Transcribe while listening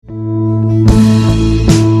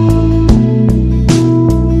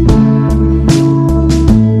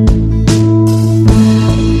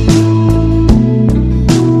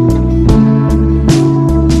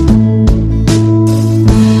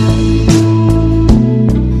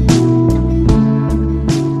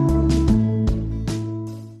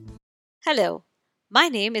Hello, my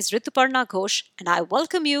name is Rituparna Ghosh and I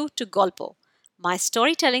welcome you to Golpo, my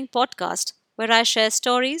storytelling podcast where I share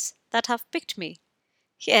stories that have picked me.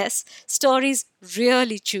 Yes, stories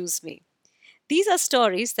really choose me. These are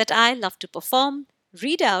stories that I love to perform,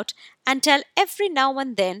 read out, and tell every now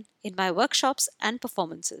and then in my workshops and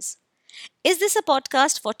performances. Is this a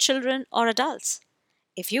podcast for children or adults?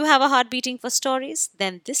 If you have a heart beating for stories,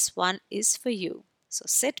 then this one is for you. So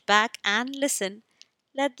sit back and listen.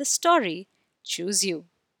 Let the story choose you.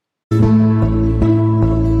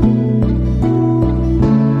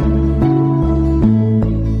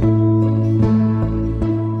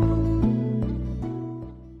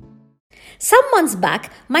 Some months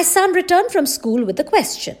back, my son returned from school with a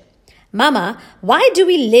question. Mama, why do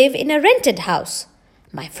we live in a rented house?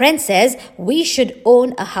 My friend says we should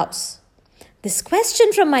own a house. This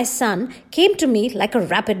question from my son came to me like a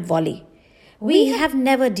rapid volley. We have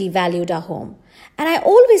never devalued our home, and I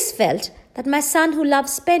always felt that my son, who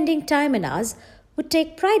loves spending time in ours, would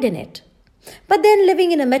take pride in it. But then,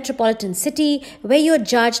 living in a metropolitan city where you're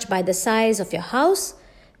judged by the size of your house,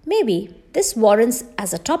 maybe this warrants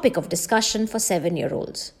as a topic of discussion for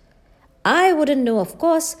 7-year-olds. I wouldn't know, of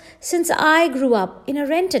course, since I grew up in a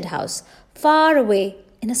rented house far away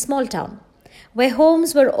in a small town, where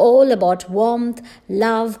homes were all about warmth,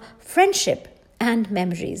 love, friendship, and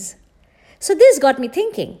memories. So this got me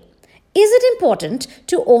thinking, is it important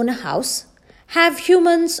to own a house? Have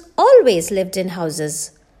humans always lived in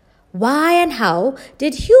houses? Why and how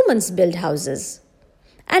did humans build houses?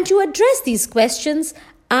 And to address these questions,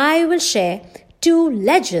 I will share 2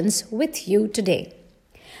 legends with you today.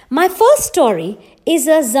 My first story is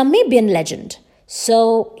a Zambian legend.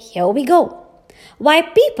 So here we go. Why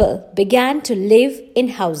people began to live in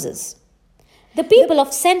houses. The people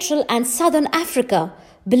of Central and Southern Africa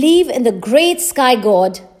believe in the great sky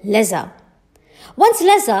god Leza. Once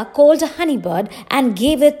Leza called a honeybird and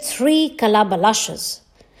gave it 3 calabalashes.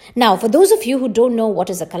 Now, for those of you who don't know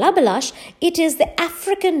what is a calabash, it is the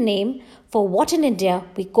African name for what in India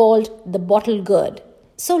we called the bottle gourd.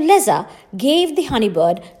 So Leza gave the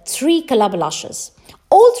honeybird 3 calabalashes.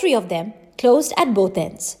 All 3 of them closed at both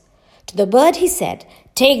ends. To the bird he said,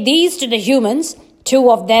 "Take these to the humans.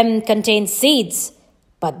 2 of them contain seeds.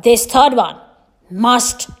 But this third one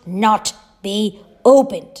must not be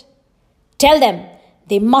opened. Tell them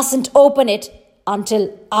they mustn't open it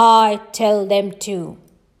until I tell them to."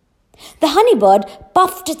 The honeybird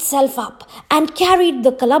puffed itself up and carried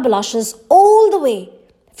the calabalashes all the way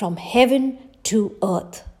from heaven to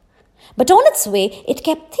earth. But on its way, it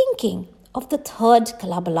kept thinking of the 3rd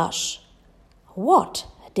calabalash. What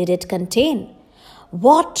did it contain?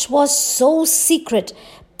 What was so secret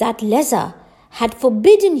that Leza had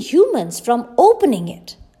forbidden humans from opening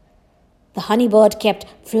it? The honeybird kept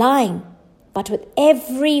flying, but with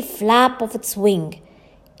every flap of its wing,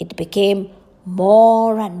 it became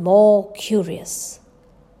more and more curious.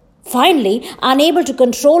 Finally, unable to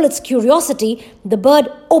control its curiosity, the bird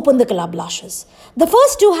opened the calabalashes. The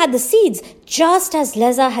first 2 had the seeds, just as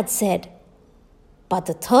Leza had said. But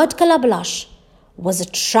the 3rd calabalash was a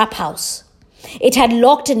trap house. It had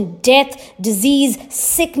locked in death, disease,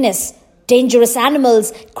 sickness, dangerous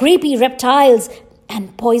animals, creepy reptiles,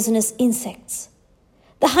 and poisonous insects.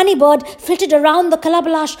 The honeybird flitted around the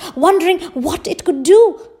calabalash, wondering what it could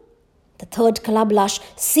do. The 3rd calabalash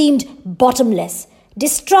seemed bottomless.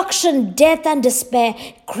 Destruction, death, and despair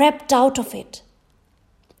crept out of it.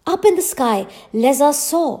 Up in the sky, Leza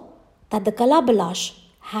saw that the calabash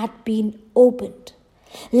had been opened.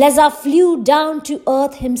 Leza flew down to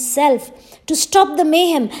earth himself to stop the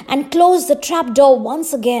mayhem and close the trapdoor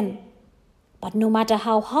once again. But no matter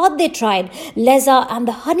how hard they tried, Leza and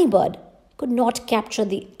the honeybird could not capture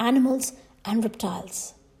the animals and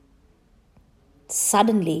reptiles.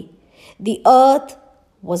 Suddenly, the earth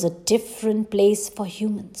was a different place for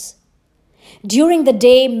humans. During the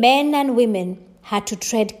day, men and women had to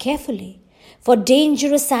tread carefully, for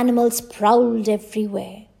dangerous animals prowled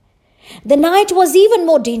everywhere. The night was even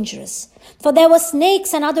more dangerous, for there were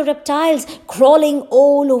snakes and other reptiles crawling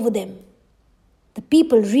all over them. The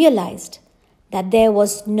people realized that there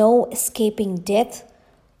was no escaping death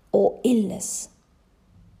or illness.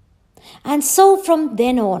 And so from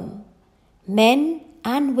then on, men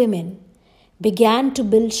and women began to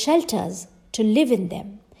build shelters to live in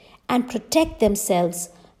them and protect themselves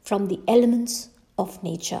from the elements of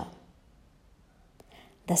nature.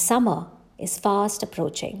 The summer is fast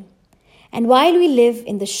approaching, and while we live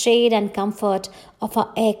in the shade and comfort of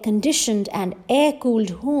our air-conditioned and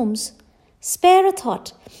air-cooled homes, spare a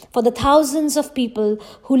thought for the thousands of people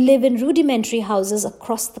who live in rudimentary houses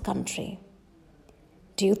across the country.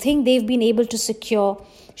 Do you think they've been able to secure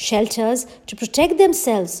shelters to protect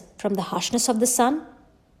themselves from the harshness of the sun?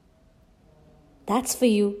 That's for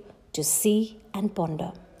you to see and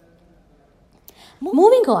ponder.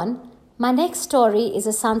 Moving on, my next story is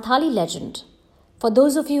a Santhali legend. For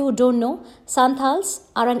those of you who don't know, Santhals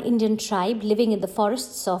are an Indian tribe living in the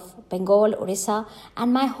forests of Bengal, Orissa,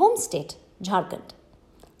 and my home state, Jharkhand.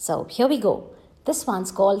 So here we go. This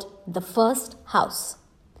one's called The First House.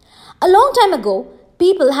 A long time ago,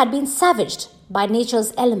 people had been savaged by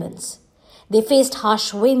nature's elements. They faced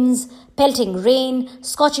harsh winds, pelting rain,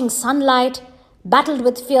 scorching sunlight, battled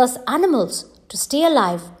with fierce animals to stay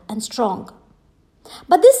alive and strong.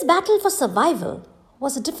 But this battle for survival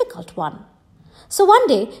was a difficult one. So one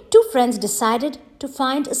day, two friends decided to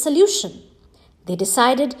find a solution. They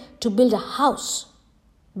decided to build a house.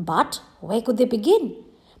 But where could they begin?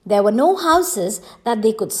 There were no houses that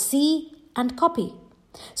they could see and copy.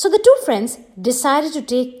 So the two friends decided to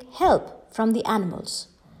take help from the animals.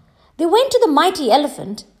 They went to the mighty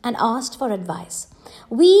elephant and asked for advice.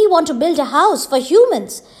 We want to build a house for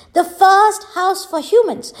humans, the first house for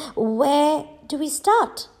humans. Where do we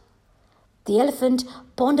start? The elephant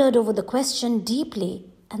pondered over the question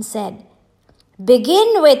deeply and said,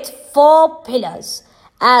 Begin with 4 pillars,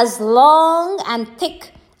 as long and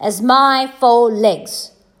thick as my 4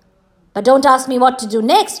 legs. But don't ask me what to do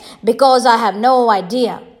next, because I have no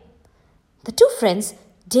idea. The two friends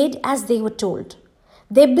did as they were told.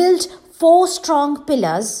 They built 4 strong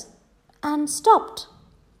pillars and stopped.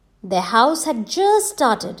 Their house had just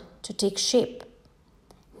started to take shape.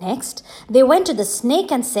 Next, they went to the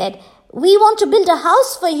snake and said, We want to build a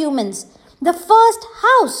house for humans, the first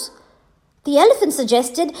house. The elephant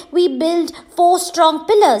suggested we build 4 strong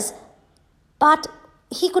pillars, but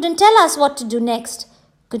he couldn't tell us what to do next.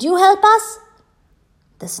 Could you help us?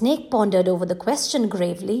 The snake pondered over the question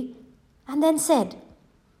gravely and then said,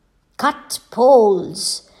 Cut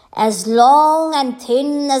poles as long and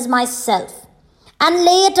thin as myself and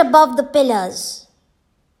lay it above the pillars.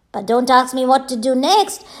 But don't ask me what to do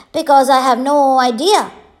next, because I have no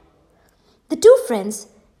idea. The two friends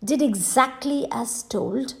did exactly as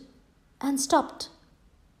told and stopped.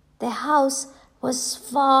 Their house was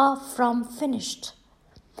far from finished.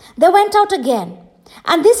 They went out again,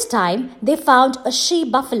 and this time they found a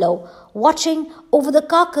she-buffalo watching over the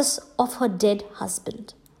carcass of her dead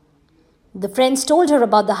husband. The friends told her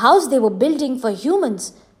about the house they were building for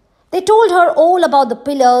humans. They told her all about the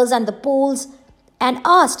pillars and the poles and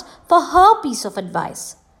asked for her piece of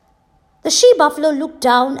advice. The she-buffalo looked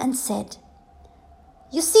down and said,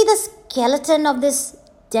 You see the skeleton of this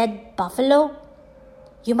dead buffalo?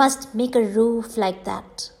 You must make a roof like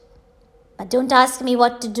that. But don't ask me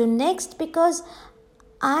what to do next, because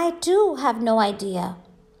I too have no idea.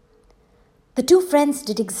 The two friends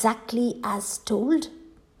did exactly as told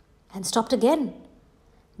and stopped again.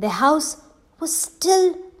 Their house was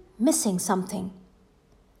still missing something.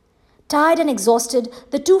 Tired and exhausted,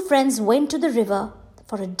 the two friends went to the river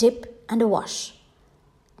for a dip and a wash.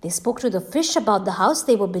 They spoke to the fish about the house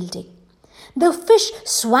they were building. The fish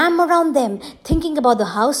swam around them, thinking about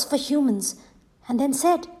the house for humans, and then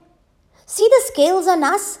said, See the scales on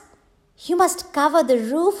us? You must cover the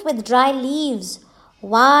roof with dry leaves,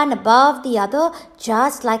 one above the other,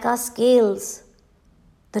 just like our scales.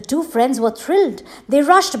 The two friends were thrilled. They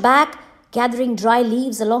rushed back, gathering dry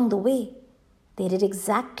leaves along the way. They did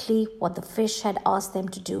exactly what the fish had asked them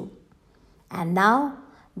to do. And now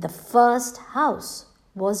the first house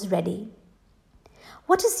was ready.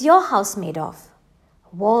 What is your house made of?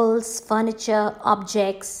 Walls, furniture,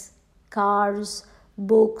 objects, cars,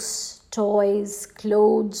 books, toys,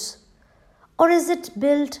 clothes? Or is it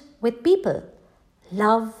built with people,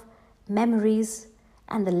 love, memories,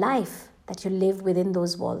 and the life that you live within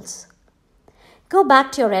those walls? Go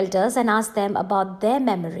back to your elders and ask them about their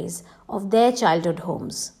memories of their childhood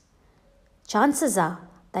homes. Chances are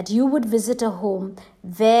that you would visit a home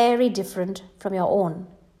very different from your own.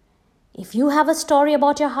 If you have a story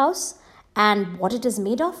about your house and what it is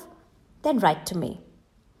made of, then write to me.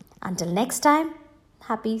 Until next time,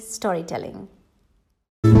 happy storytelling.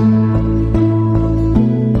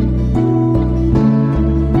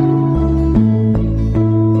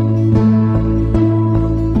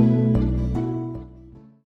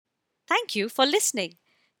 Thank you for listening.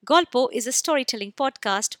 Golpo is a storytelling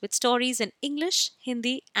podcast with stories in English,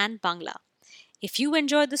 Hindi, and Bangla. If you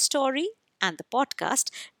enjoyed the story and the podcast,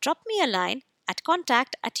 drop me a line at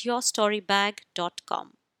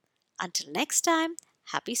contact@yourstorybag.com. Until next time,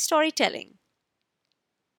 happy storytelling.